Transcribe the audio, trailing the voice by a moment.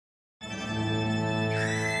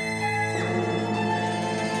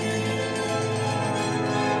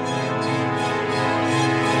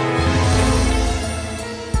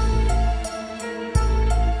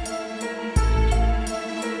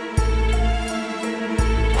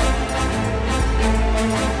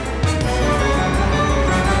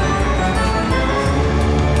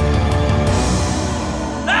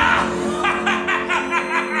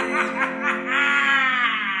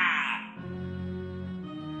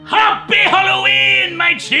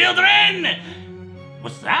my children!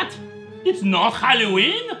 What's that? It's not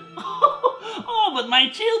Halloween? Oh, but my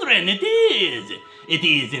children, it is! It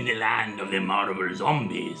is in the land of the Marvel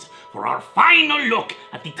Zombies, for our final look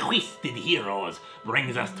at the twisted heroes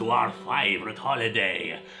brings us to our favorite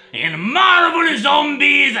holiday, in Marvel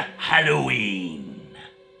Zombies Halloween.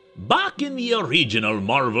 Back in the original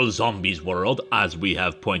Marvel Zombies world, as we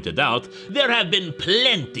have pointed out, there have been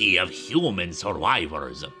plenty of human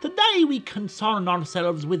survivors. Today we concern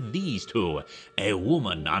ourselves with these two, a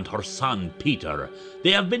woman and her son Peter.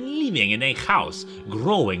 They have been living in a house,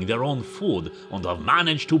 growing their own food, and have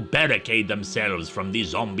managed to barricade themselves from the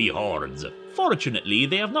zombie hordes. Fortunately,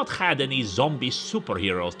 they have not had any zombie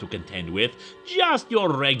superheroes to contend with, just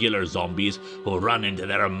your regular zombies who run into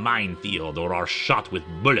their minefield or are shot with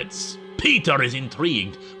bullets. Peter is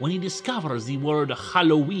intrigued when he discovers the word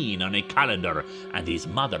Halloween on a calendar, and his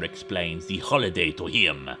mother explains the holiday to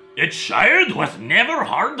him. "A child who has never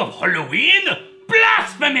heard of Halloween?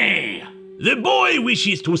 Blasphemy!" The boy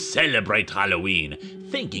wishes to celebrate Halloween,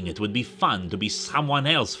 thinking it would be fun to be someone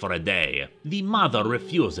else for a day. The mother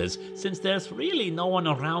refuses, since there's really no one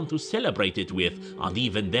around to celebrate it with, and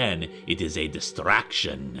even then, it is a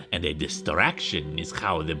distraction. And a distraction is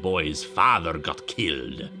how the boy's father got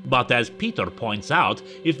killed. But as Peter points out,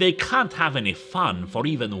 if they can't have any fun for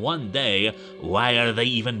even one day, why are they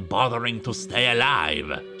even bothering to stay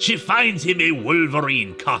alive? She finds him a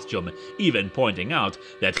Wolverine costume, even pointing out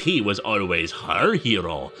that he was always her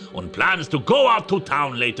hero, and plans to go out to town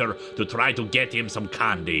later to try to get him some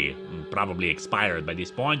candy. Probably expired by this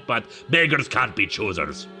point, but beggars can't be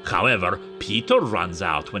choosers. However, Peter runs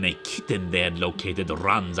out when a kitten they had located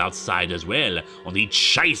runs outside as well, and he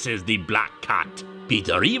chases the black cat.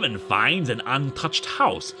 Peter even finds an untouched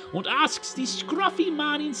house and asks the scruffy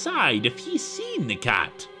man inside if he's seen the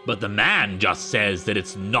cat. But the man just says that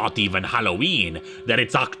it's not even Halloween, that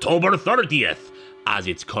it's October 30th. As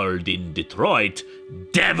it's called in Detroit,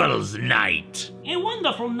 Devil's Night. A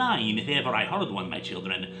wonderful name if ever I heard one, my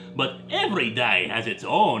children. But every day has its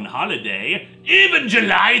own holiday, even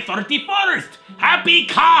July 31st. Happy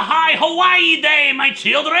Kahai Hawaii Day, my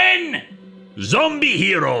children! Zombie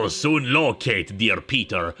heroes soon locate dear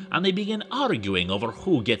Peter, and they begin arguing over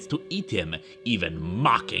who gets to eat him, even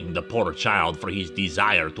mocking the poor child for his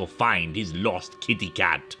desire to find his lost kitty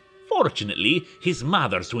cat. Fortunately, his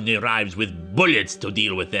mother soon arrives with bullets to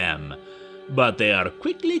deal with them. But they are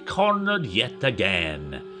quickly cornered yet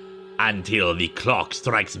again. Until the clock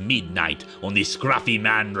strikes midnight and the scruffy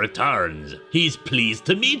man returns. He's pleased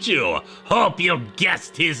to meet you. Hope you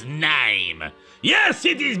guessed his name. Yes,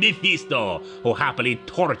 it is Mephisto, who happily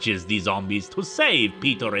torches the zombies to save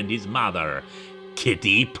Peter and his mother,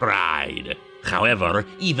 Kitty Pryde. However,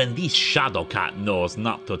 even this shadow cat knows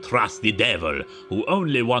not to trust the devil, who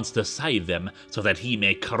only wants to save them so that he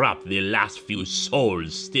may corrupt the last few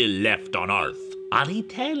souls still left on Earth. And he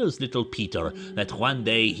tells little Peter that one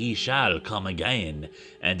day he shall come again,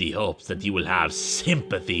 and he hopes that he will have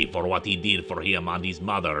sympathy for what he did for him and his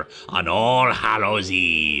mother on All Hallows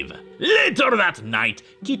Eve. Later that night,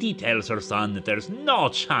 Kitty tells her son that there's no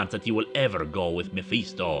chance that he will ever go with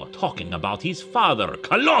Mephisto, talking about his father,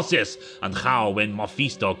 Colossus, and how when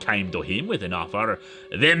Mephisto came to him with an offer,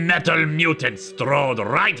 the metal mutant strode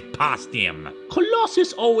right past him.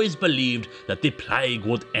 Colossus always believed that the plague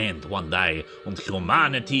would end one day, and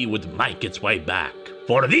humanity would make its way back.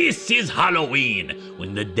 For this is Halloween,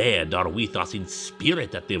 when the dead are with us in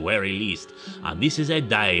spirit at the very least, and this is a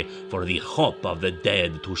day for the hope of the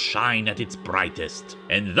dead to shine at its brightest.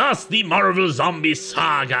 And thus the Marvel Zombie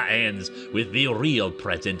saga ends with the real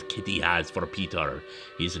present Kitty has for Peter,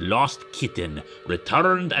 his lost kitten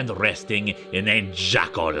returned and resting in a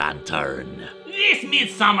jack-o'-lantern. This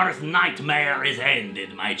midsummer's nightmare is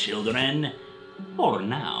ended, my children. For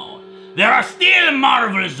now. There are still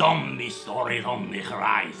Marvel Zombie stories on the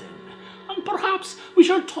horizon, and perhaps we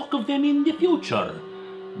shall talk of them in the future.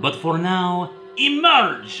 But for now,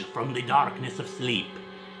 emerge from the darkness of sleep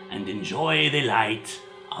and enjoy the light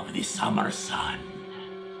of the summer sun.